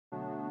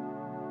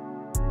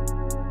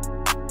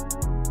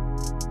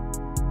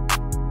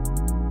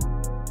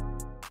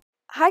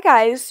Hi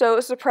guys, so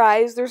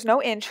surprise, there's no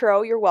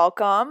intro, you're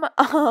welcome.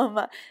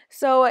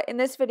 So in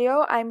this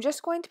video, I'm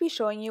just going to be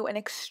showing you an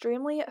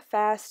extremely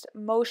fast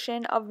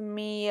motion of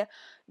me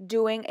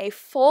doing a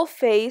full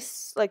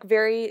face, like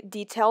very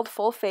detailed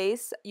full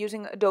face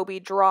using Adobe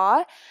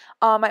Draw.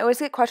 I always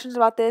get questions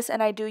about this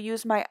and I do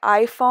use my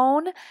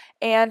iPhone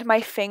and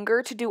my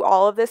finger to do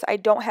all of this. I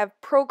don't have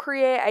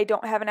Procreate, I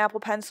don't have an Apple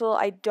Pencil,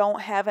 I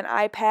don't have an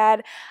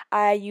iPad.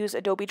 I use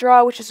Adobe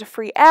Draw, which is a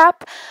free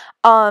app.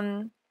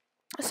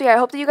 So yeah, I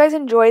hope that you guys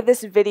enjoyed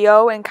this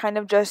video and kind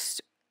of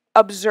just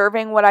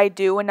observing what I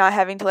do and not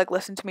having to like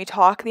listen to me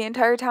talk the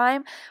entire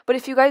time. But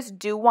if you guys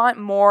do want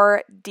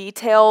more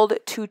detailed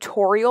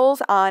tutorials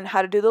on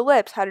how to do the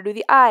lips, how to do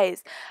the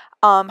eyes,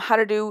 how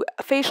to do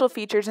facial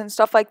features and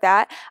stuff like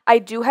that, I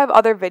do have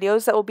other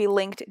videos that will be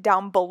linked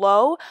down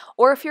below.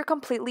 Or if you're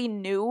completely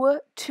new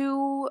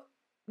to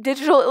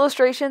digital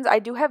illustrations, I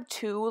do have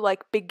two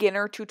like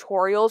beginner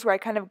tutorials where I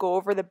kind of go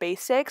over the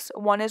basics.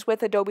 One is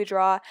with Adobe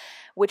Draw,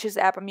 which is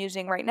the app I'm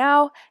using right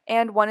now,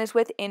 and one is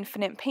with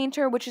Infinite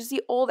Painter, which is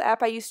the old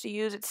app I used to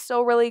use. It's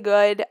still really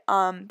good,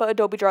 but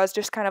Adobe Draw is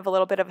just kind of a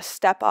little bit of a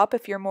step up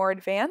if you're more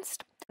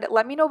advanced.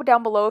 Let me know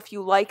down below if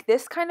you like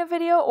this kind of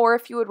video or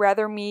if you would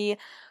rather me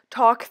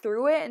talk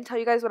through it and tell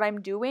you guys what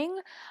I'm doing.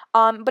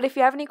 But if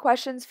you have any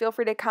questions, feel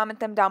free to comment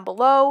them down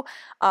below.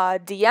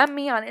 DM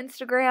me on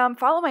Instagram.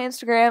 Follow my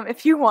Instagram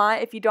if you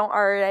want, if you don't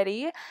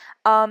already.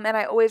 And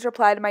I always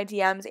reply to my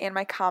DMs and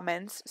my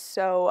comments,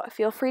 so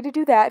feel free to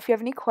do that if you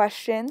have any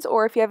questions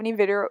or if you have any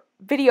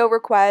video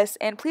requests.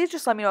 And please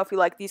just let me know if you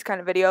like these kind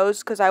of videos,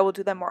 because I will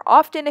do them more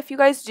often if you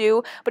guys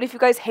do. But if you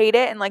guys hate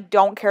it and like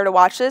don't care to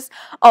watch this,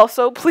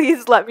 also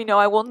please let me know.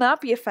 I will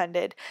not be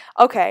offended.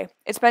 Okay,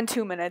 it's been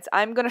 2 minutes.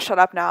 I'm gonna shut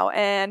up now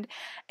and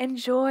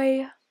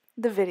enjoy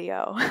the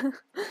video.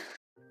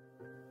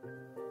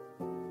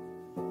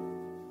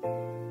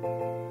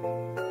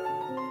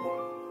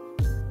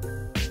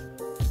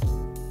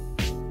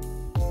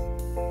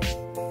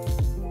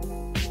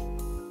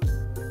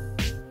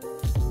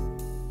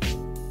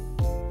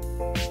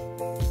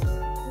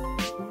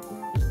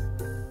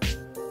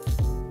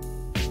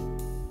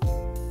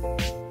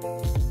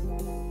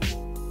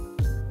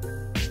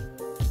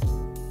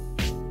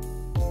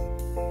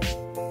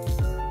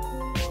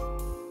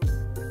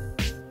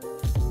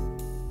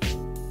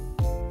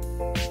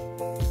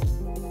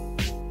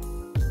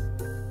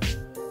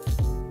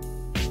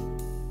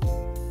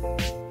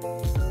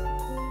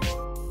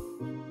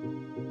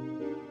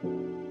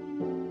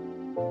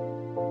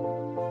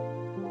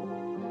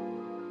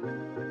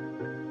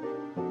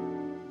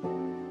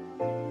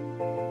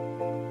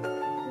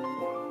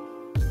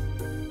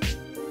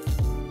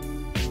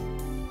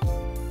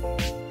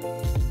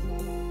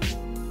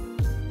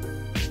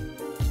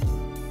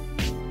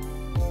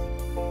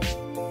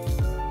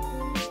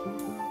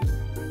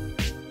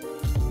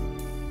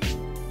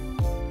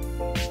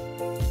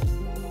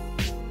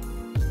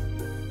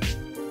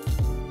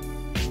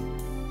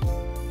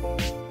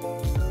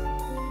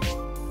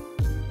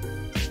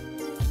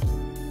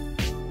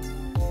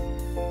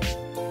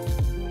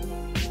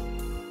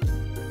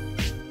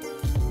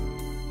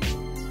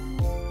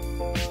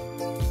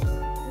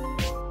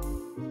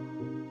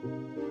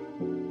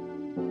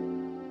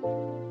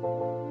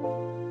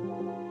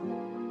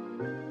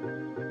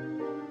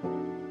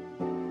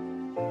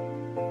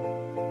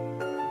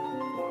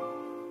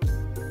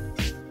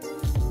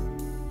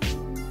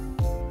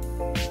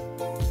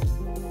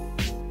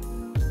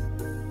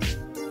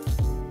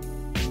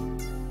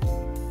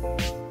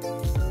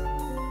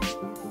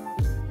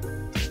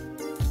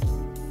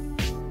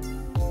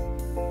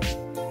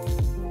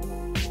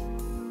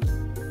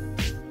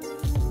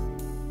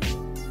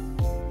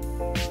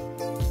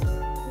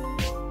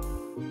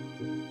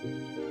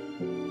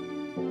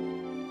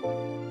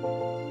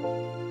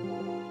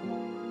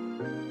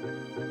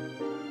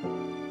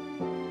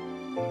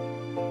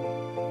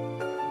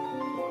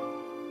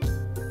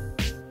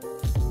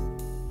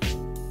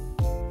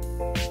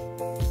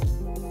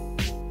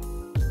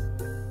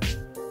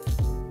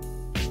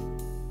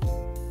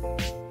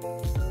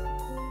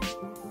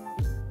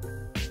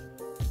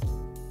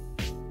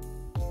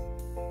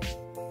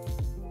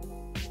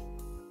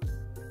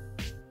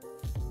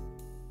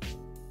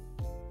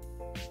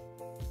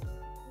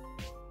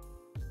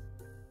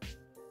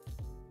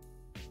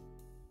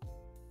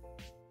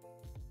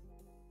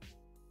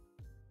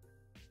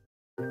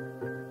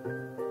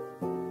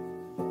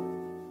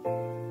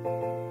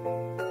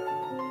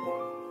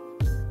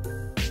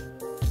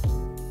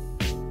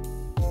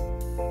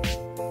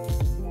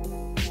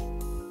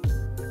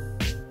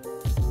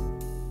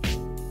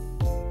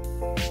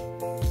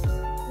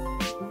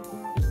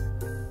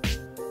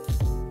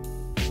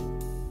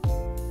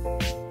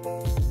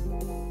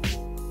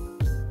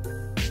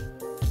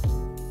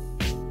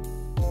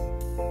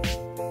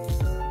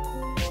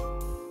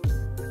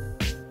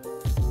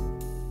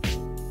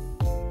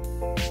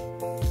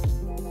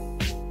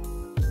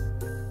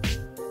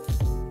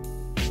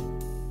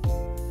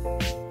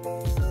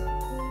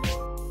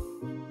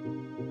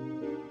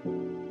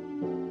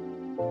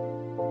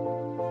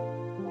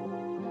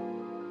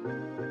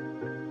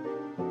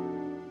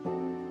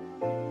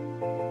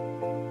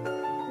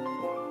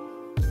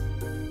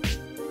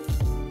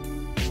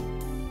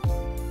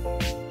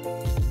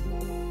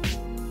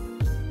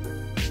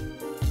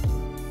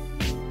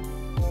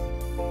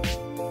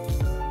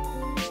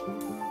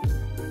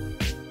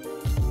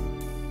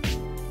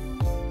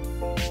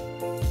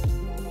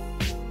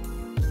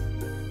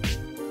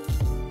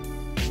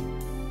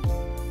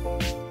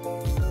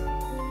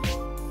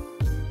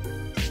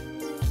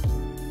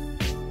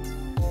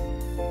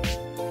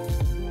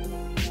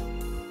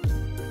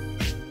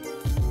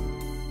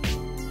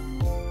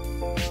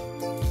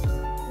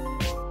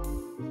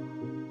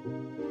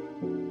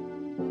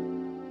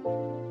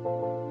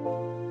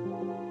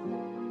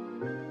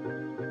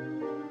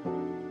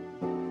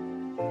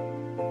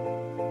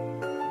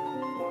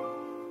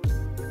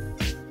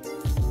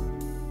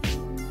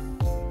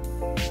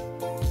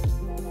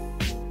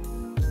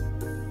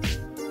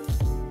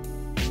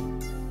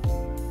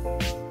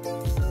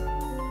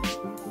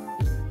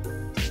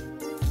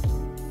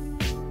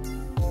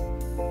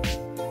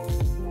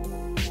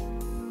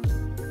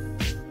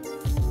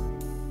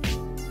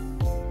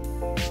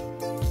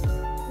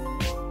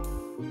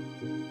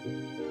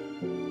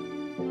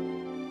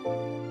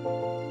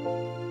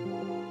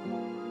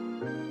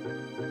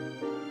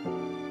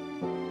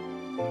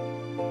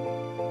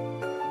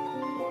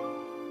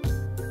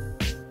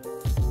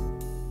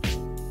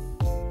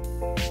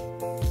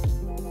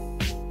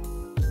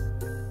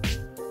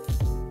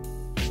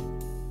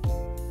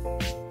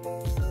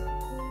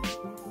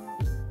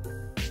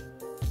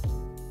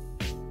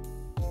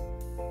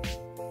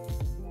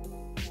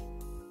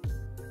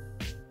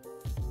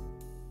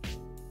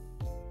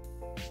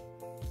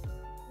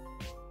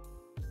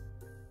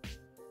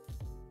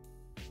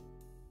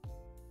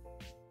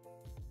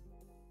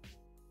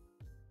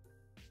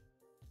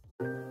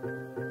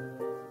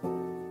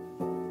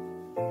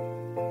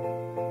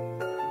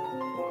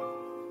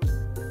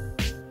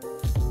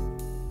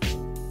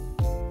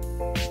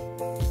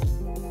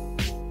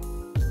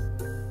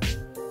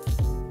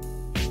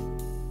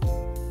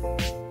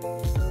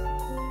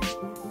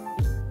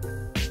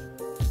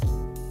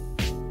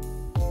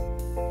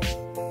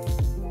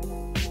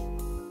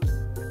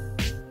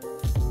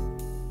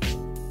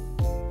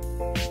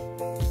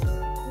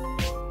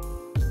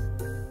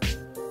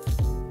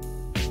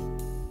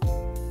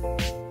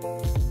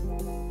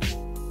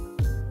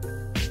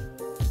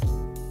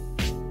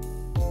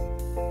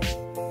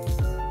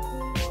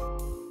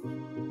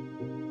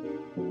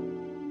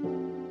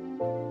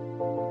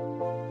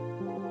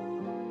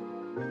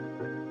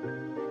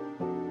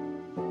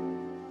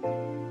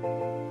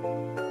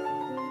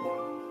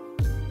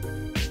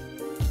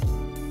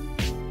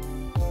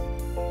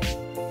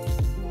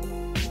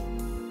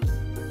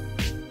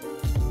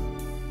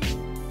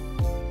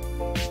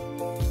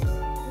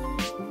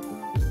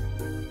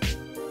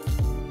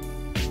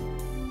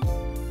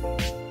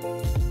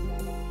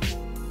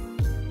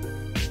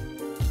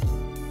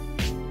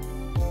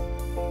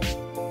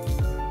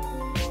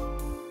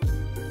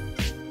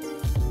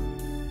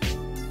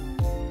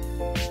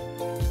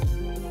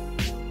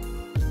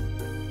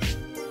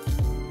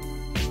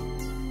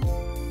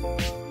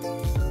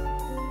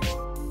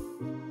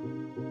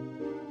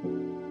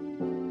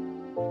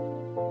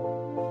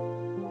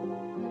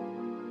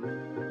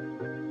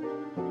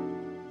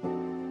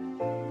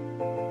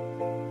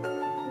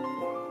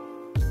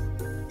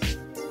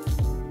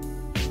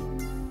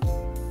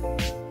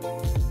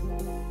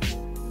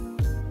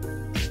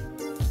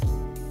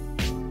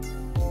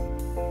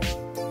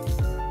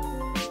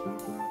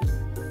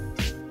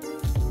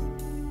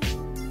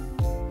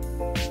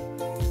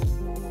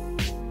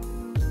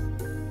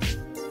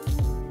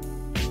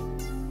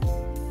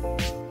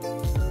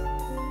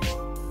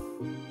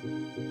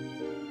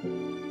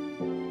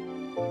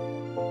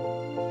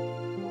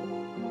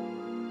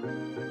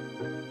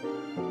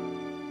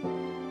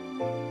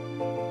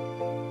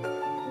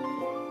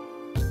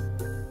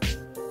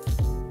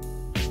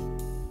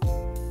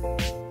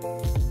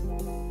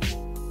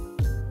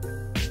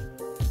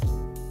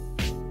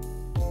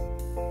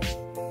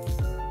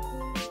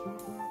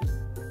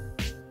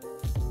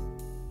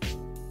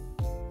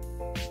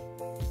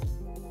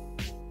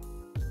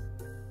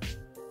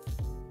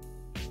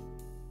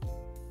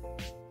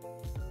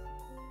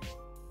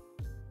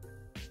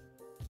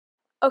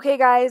 Okay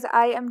guys,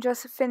 I am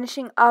just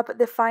finishing up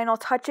the final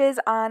touches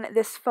on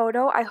this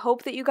photo. I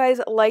hope that you guys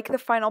like the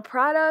final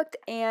product,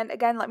 and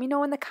again, let me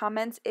know in the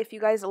comments if you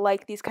guys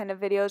like these kind of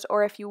videos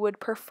or if you would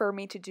prefer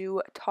me to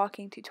do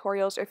talking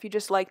tutorials or if you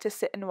just like to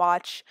sit and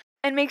watch.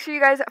 And make sure you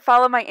guys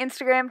follow my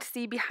Instagram to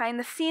see behind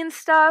the scenes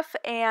stuff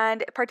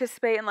and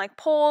participate in like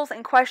polls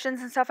and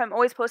questions and stuff. I'm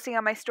always posting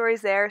on my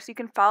stories there, so you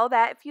can follow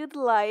that if you'd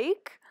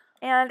like.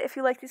 And if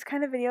you like these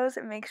kind of videos,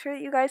 make sure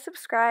that you guys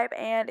subscribe,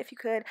 and if you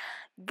could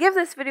give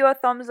this video a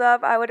thumbs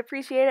up, I would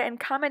appreciate it, and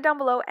comment down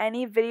below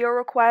any video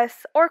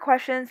requests or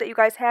questions that you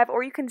guys have,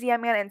 or you can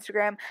DM me on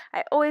Instagram.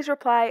 I always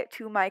reply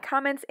to my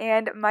comments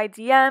and my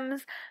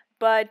DMs.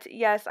 But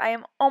yes, I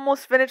am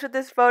almost finished with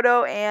this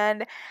photo,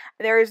 and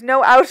there is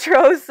no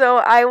outro, so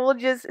I will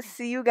just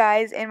see you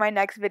guys in my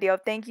next video.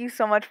 Thank you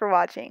so much for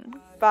watching.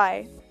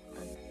 Bye.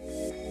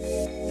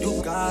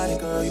 You got it,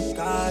 girl, you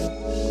got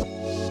it.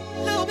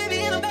 Little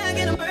baby in the bag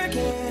and I'm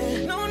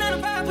working. No, not a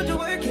vibe, but you're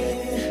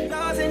working.